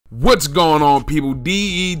What's going on, people?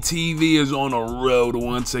 DETV is on the road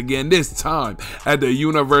once again, this time at the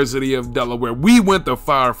University of Delaware. We went to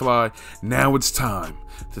Firefly. Now it's time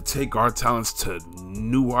to take our talents to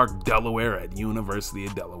Newark, Delaware at University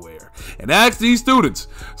of Delaware and ask these students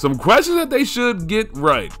some questions that they should get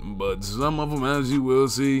right. But some of them, as you will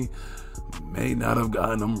see, may not have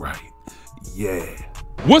gotten them right. Yeah.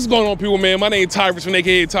 What's going on, people, man? My name is Tyrus from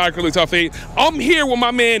aka Ty Curly Top 8. I'm here with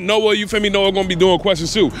my man Noah. You feel me? Noah gonna be doing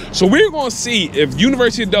questions too. So we're gonna see if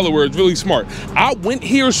University of Delaware is really smart. I went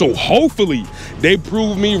here, so hopefully they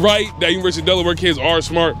prove me right that University of Delaware kids are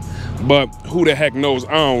smart. But who the heck knows?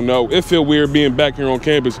 I don't know. It feel weird being back here on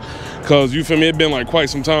campus, cause you feel me? It's been like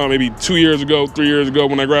quite some time, maybe 2 years ago, 3 years ago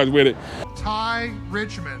when I graduated. Ty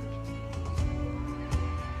Richmond.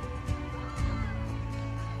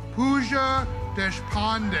 Pooja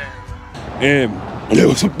Deshpande. And there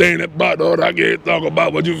was something that brought on I can't talk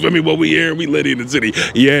about, but you feel me? What we here and we lit in the city.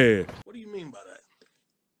 Yeah. What do you mean by that?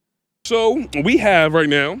 So we have right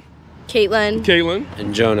now Caitlin.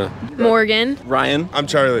 And Jonah. Morgan. Ryan. I'm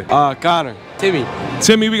Charlie. Connor.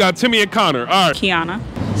 Timmy, we got Timmy and Connor. All right. Kiana.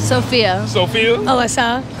 Sophia.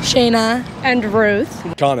 Alyssa. Shayna. And Ruth.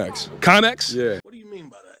 Connex. Yeah. What do you mean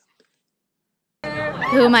by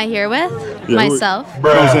Who am I here with? Yeah, Myself.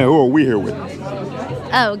 I'm saying, who are we here with?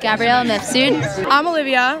 Oh, Gabrielle Mifsud. I'm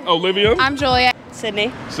Olivia. that? Olivia. I'm Julia.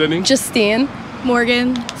 Sydney. Justine.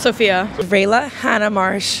 Morgan. Sophia. Rayla. Hannah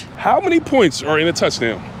Marsh. How many points are in a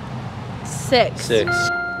touchdown? 6. 6.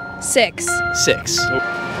 6. 6.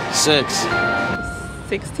 6.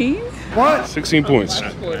 16. 16 points.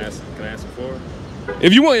 Can I ask a floor?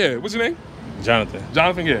 If you want, yeah. What's your name? Jonathan.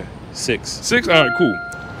 Jonathan, yeah. 6. 6? All right, cool.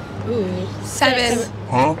 7.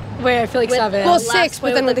 Huh? Wait, I feel like 7. Well, 6,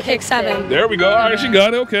 but then with the kick 7. There we go. All right, she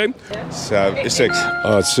got it. Okay. 7. It's 6.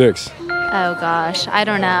 It's 6. Oh gosh, I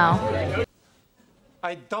don't know.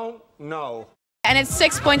 I don't know. And it's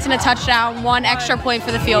 6 points and a touchdown, 1 extra point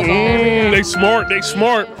for the field goal. They smart. 7.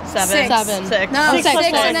 No, 6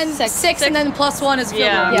 and then 6 and then plus 1 is field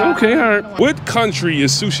goal. Yeah. Okay, all right. What country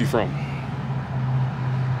is sushi from?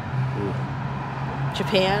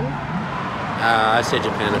 Japan. I say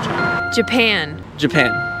Japan or China. Japan.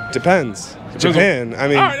 Depends. Japan. I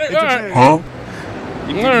mean, All right. Huh? All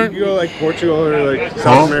right. You go like Portugal or like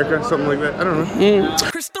South America, something like that. I don't know.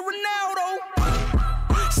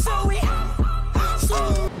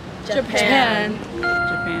 Japan.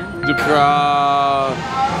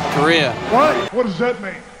 Korea. What does that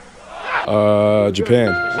mean?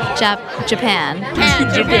 Japan. Japan.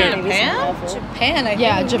 Japan, I think.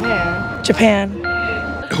 Yeah, Japan.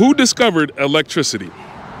 Who discovered electricity?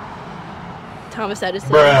 Thomas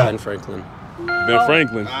Edison. Ben Franklin. Ben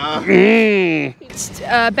Franklin.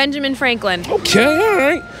 Benjamin Franklin. Okay, all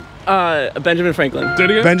right. Benjamin Franklin. Say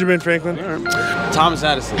it again? Benjamin Franklin. Thomas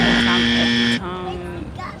Edison.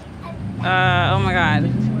 Oh my God.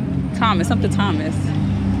 Something Thomas.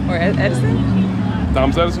 Or Edison?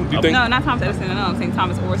 Thomas Edison? Do you think? No, not Thomas Edison. No, I'm saying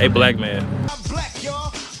Thomas or something. A black man. I'm black,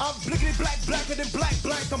 y'all. I'm blickety black, blacker than black.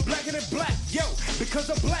 I'm blacker than black. Yo, because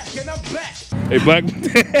I'm black and I'm back. Hey, black.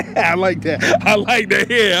 I like that.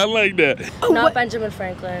 Yeah, I like that. Not Benjamin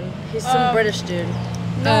Franklin. He's some British dude.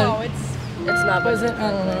 No, it's not. Was it?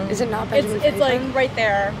 I don't know. Is it not Benjamin Franklin? It's like right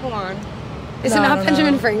there. Hold on. Is it not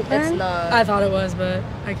Benjamin Franklin? It's not. I thought it was, but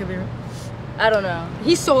I could be wrong. I don't know.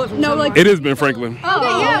 He stole it from someone. It is Ben Franklin.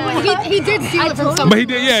 Oh, yeah, but he did steal it from someone. But he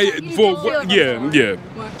did, yeah.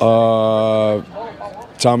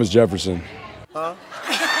 Thomas Jefferson.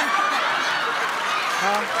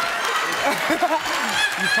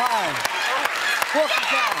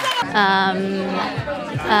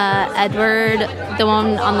 Edward, the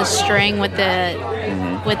one on the string with the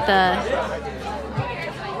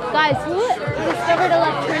guys, who discovered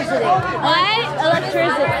electricity? What?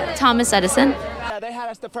 Electricity. Thomas Edison. Yeah, they had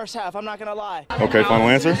us the first half. I'm not gonna lie. Okay, final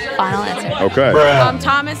answer? Final answer. Okay.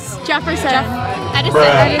 Thomas Jefferson.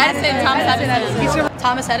 Edison.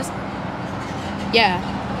 Thomas Edison. Yeah.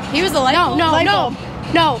 He was the light bulb.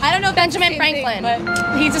 No. I don't know Benjamin Franklin. But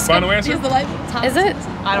he just Final answer? He's the light bulb. Is it?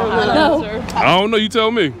 I don't know. I don't know. You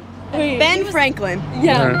tell me. Ben Franklin.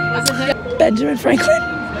 Yeah. Was it Benjamin Franklin?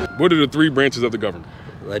 What are the 3 branches of the government?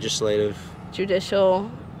 Legislative.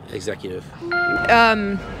 Judicial. Executive.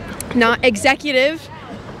 Not executive,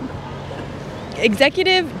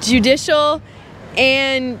 judicial,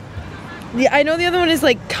 and I know the other one is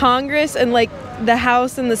like Congress and like the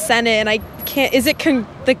House and the Senate, and I can't. Is it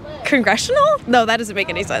the congressional? No, that doesn't make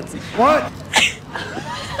any sense. What?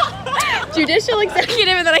 Judicial,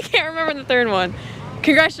 executive, and then I can't remember the third one.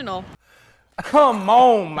 Congressional. Come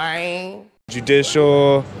on, man.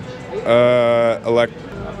 Judicial,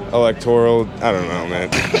 electoral. I don't know, man.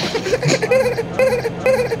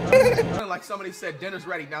 Like somebody said, dinner's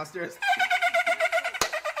ready downstairs.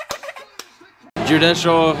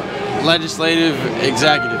 Judicial, legislative,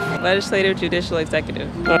 executive. Legislative, judicial,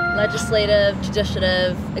 executive. Legislative,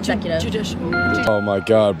 judiciative, executive. Judicial. Oh my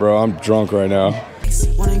God, bro, I'm drunk right now.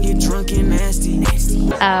 Wanna get drunk and nasty.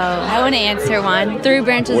 Oh, I want to answer one. 3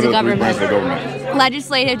 branches of government.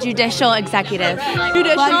 Legislative, judicial, executive.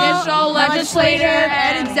 Judicial, legislative,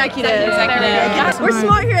 and executive. We're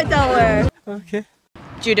smart here at Delaware. Okay.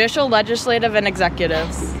 Judicial, legislative, and executive.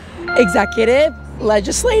 Executive,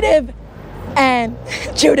 legislative, and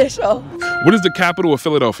judicial. What is the capital of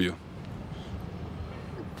Philadelphia?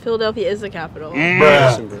 Philadelphia is the capital.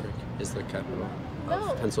 Luxembourg is the capital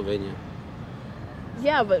of Pennsylvania.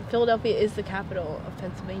 Yeah, but Philadelphia is the capital of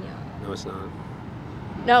Pennsylvania. No, it's not.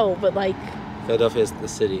 No, but like. Philadelphia is the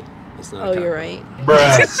city. It's not. Oh, you're right.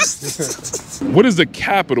 What is the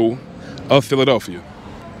capital of Philadelphia?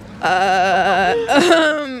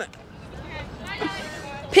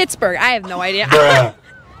 Pittsburgh. I have no idea.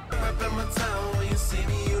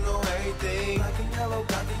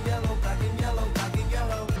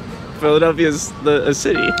 Philadelphia is a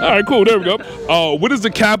city. All right, cool. There we go. What is the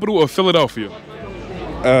capital of Philadelphia?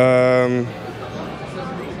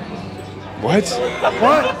 What?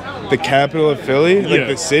 The capital of Philly? Like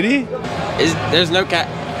the city? There's no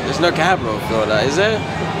capital of Philadelphia, is there?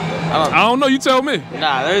 I don't know. You tell me.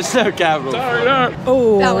 Nah, there's no capital.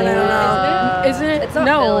 Oh, that one I don't know. Isn't it? It's not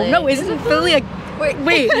Philly. No, isn't Philly a?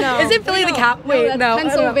 Wait, no. Isn't Philly the cap? Wait, no.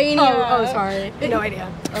 Pennsylvania. Oh, sorry. No idea.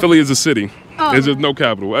 Philly is a city. There's just no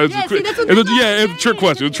capital. It's Yeah, see, that's what it's a trick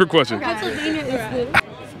question. It's a trick question. Pennsylvania is the...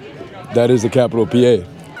 That is the capital of PA.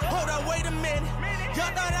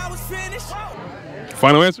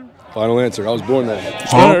 Final answer? Final answer. I was born there.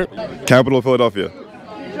 Capital of Philadelphia.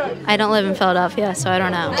 I don't live in Philadelphia, so I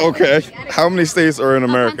don't know. Okay. How many states are in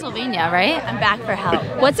America? Pennsylvania, right? I'm back for help.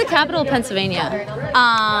 What's the capital of Pennsylvania?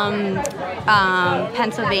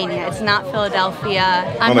 Pennsylvania. It's not Philadelphia.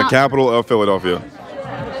 The capital of Philadelphia.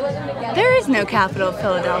 There is no capital of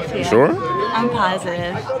Philadelphia. You sure? I'm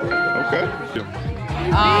positive. Okay.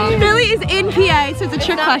 Philly is in PA, so it's a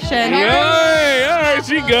trick question. Hey, all right,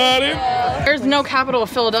 she got it. There's no capital of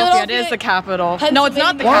Philadelphia. It is the capital. No, it's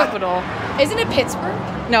not the capital. Isn't it Pittsburgh?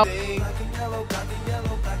 No.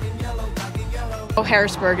 Oh,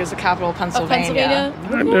 Harrisburg is the capital of Pennsylvania.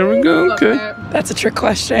 All right, there we go. Okay. That's a trick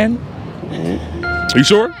question. Are you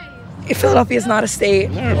sure? Philadelphia is not a state.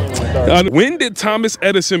 When did Thomas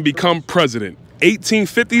Edison become president?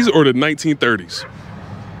 1850s or the 1930s?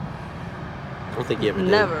 I don't think he ever did.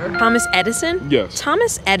 Never. Thomas Edison? Yes.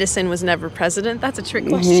 Thomas Edison was never president. That's a trick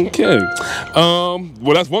question. Okay.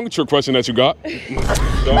 Well, that's one trick question that you got.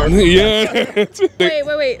 Yeah.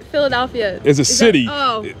 Wait. Philadelphia. It's a city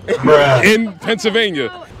in Pennsylvania.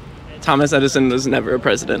 Thomas Edison was never a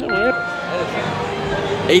president.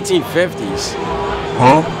 1850s.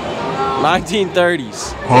 Huh?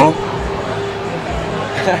 1930s. Huh?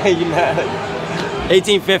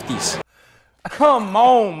 1850s. Come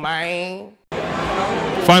on, man.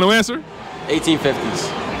 Final answer?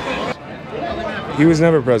 1850s. He was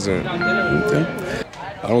never president. Okay.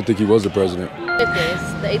 I don't think he was the president.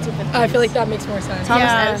 50s, the 1850s. I feel like that makes more sense.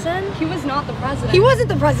 Thomas Edison? He was not the president. He wasn't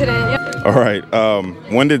the president. All right.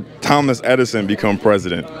 When did Thomas Edison become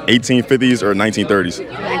president? 1850s or 1930s?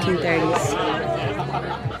 1930s.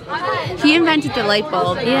 He invented the light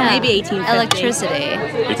bulb. Yeah. Maybe 1850. Electricity.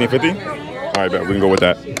 1850? All right, bet. We can go with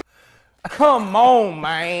that. Come on,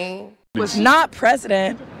 man. Was not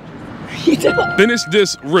president. Finish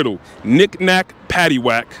this riddle. Knick-knack,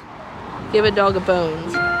 paddywhack. Give a dog a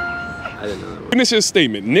bone. I didn't know that. Finish your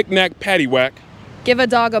statement. Knick-knack, paddywhack. Give a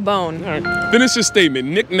dog a bone. All right. Finish your statement.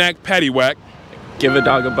 Knick-knack, paddywhack. Give a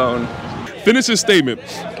dog a bone. Finish your statement.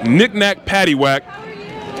 Knick-knack, paddywhack.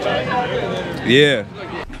 Yeah.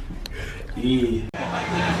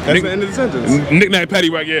 That's the end of the sentence. Knick-knack,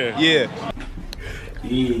 paddywhack, yeah. Yeah.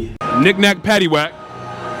 Knick-knack, paddywhack.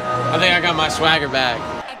 I think I got my swagger back.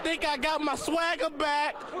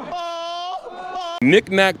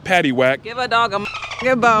 Knick-knack, paddywhack. Give a dog a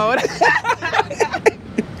bone.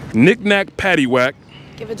 Knick-knack, paddywhack.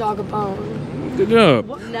 Give a dog a bone. Good job.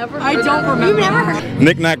 Never. I don't remember. You've never heard.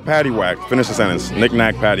 Knick-knack, paddywhack. Finish the sentence.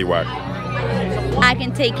 Knick-knack, paddywhack. I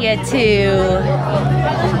can take you to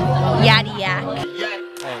Yaddy Yak.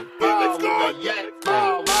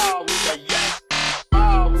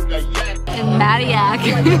 Mattiac.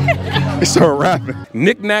 They start rapping.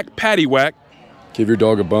 Knick-knack, paddywhack. Give your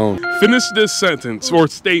dog a bone. Finish this sentence or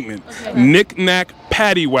statement. Knick-knack,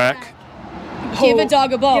 paddywhack. Give a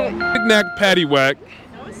dog a bone. Knick-knack, paddywhack.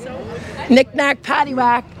 Knick-knack,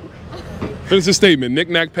 paddywhack. Finish the statement.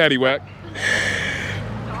 Knick-knack, paddywhack.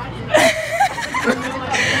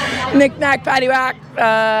 Knick-knack, paddywhack.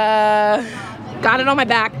 Got it on my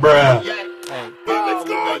back. Bruh.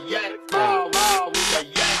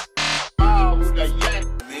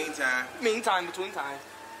 Meantime, between time.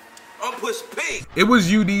 I'm Push P. It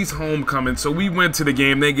was UD's homecoming, so we went to the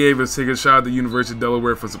game. They gave us tickets. Shout out to University of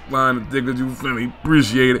Delaware for supplying the tickets. You feel me?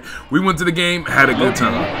 Appreciate it. We went to the game, had a good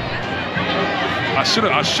time. I should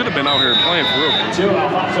have been out here playing for real.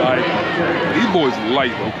 Like, these boys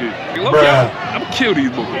light, okay. I'm gonna kill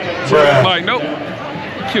these boys. Like, nope.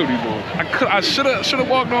 Kill these boys. I should have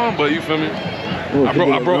walked on, but you feel me? I broke.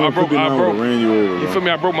 You feel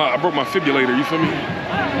me? I broke my fibrillator. You feel me?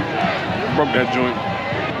 Broke that joint.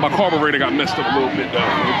 My carburetor got messed up a little bit, though.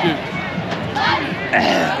 Okay.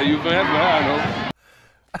 You feel me? That's what I know.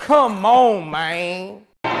 Come on, man.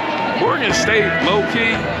 Morgan State, low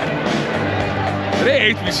key.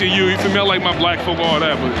 They HBCU. You feel me? I like my black folk, all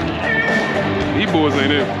that, but these boys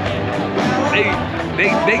ain't it.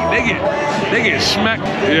 They get smacked.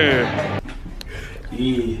 Yeah.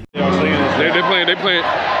 They playing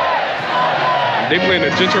the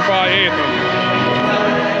gentrified anthem.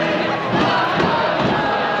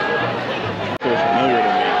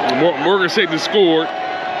 Morgan State just scored.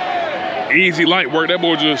 Easy light work. That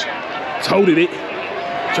boy just toted it.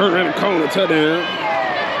 Turned around the corner, touchdown.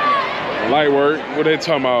 Light work. What they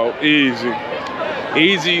talking about? Easy.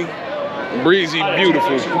 Easy, breezy,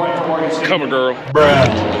 beautiful. Cover girl. Bruh.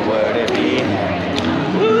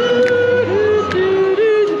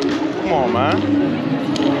 Come on, man.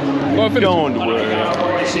 Go ahead, Don't worry.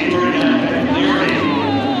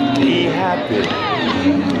 Be happy.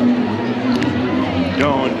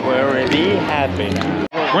 Don't worry, be happy.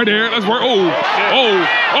 Right there, let's work. Oh,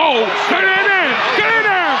 get in there, get in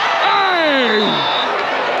there. Hey!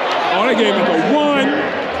 Oh, that game at the 1.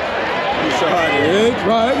 Yeah,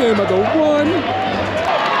 right, that game at the 1.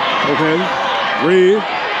 Okay, red.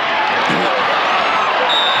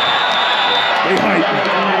 They hype.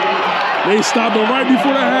 They stopped him right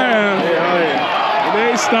before the half.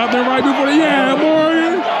 They stopped him right before the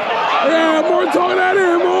Morgan. Yeah, more talking at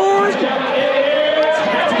him, Morgan.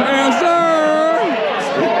 Yes, sir.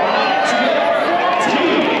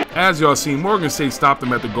 As y'all seen, Morgan State stopped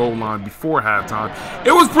them at the goal line before halftime.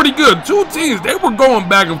 It was pretty good. Two teams, they were going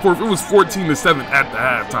back and forth. It was 14-7 at the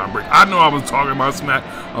halftime break. I know I was talking about smack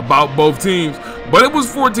about both teams, but it was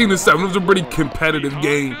 14-7. It was a pretty competitive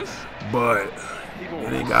game, but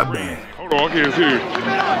it ain't got bad. Hold on, I can't see it.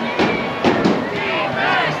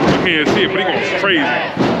 I can't see it, but he going crazy.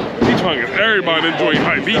 He trying to get everybody in the joint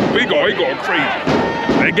hype. He going crazy.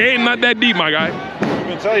 That game not that deep, my guy. I've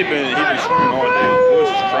been telling you, he been screaming all day.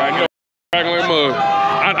 Cracking like mud.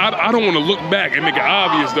 I don't want to look back and make it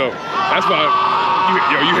obvious though. That's why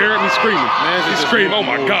you hear him screaming. He's screaming, oh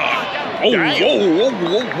my God. Oh, my God. They want to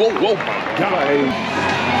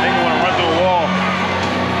run through the wall.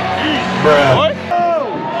 Bruh. What?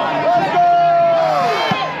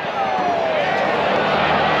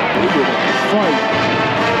 Fight.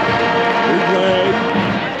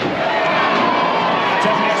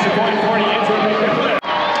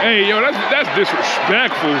 Hey, yo, that's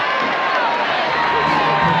disrespectful.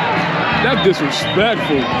 That's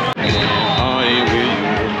disrespectful. Oh, ain't with you.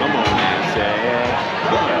 Come on, man.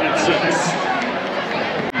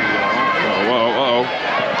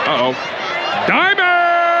 Uh-oh. Diamond!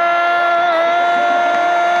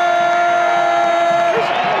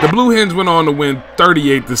 The Blue Hens went on to win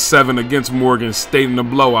 38-7 against Morgan State in a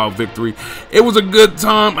blowout victory. It was a good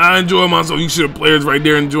time. I enjoyed myself. You see the players right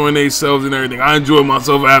there enjoying themselves and everything. I enjoyed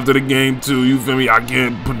myself after the game too. You feel me? I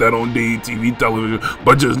can't put that on DETV television,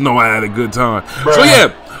 but just know I had a good time. Bruh. So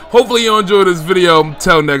yeah, hopefully you enjoyed this video.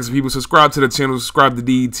 Tell next people, subscribe to the channel, subscribe to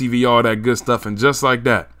DETV, all that good stuff, and just like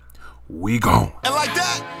that, we gone. And like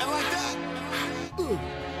that.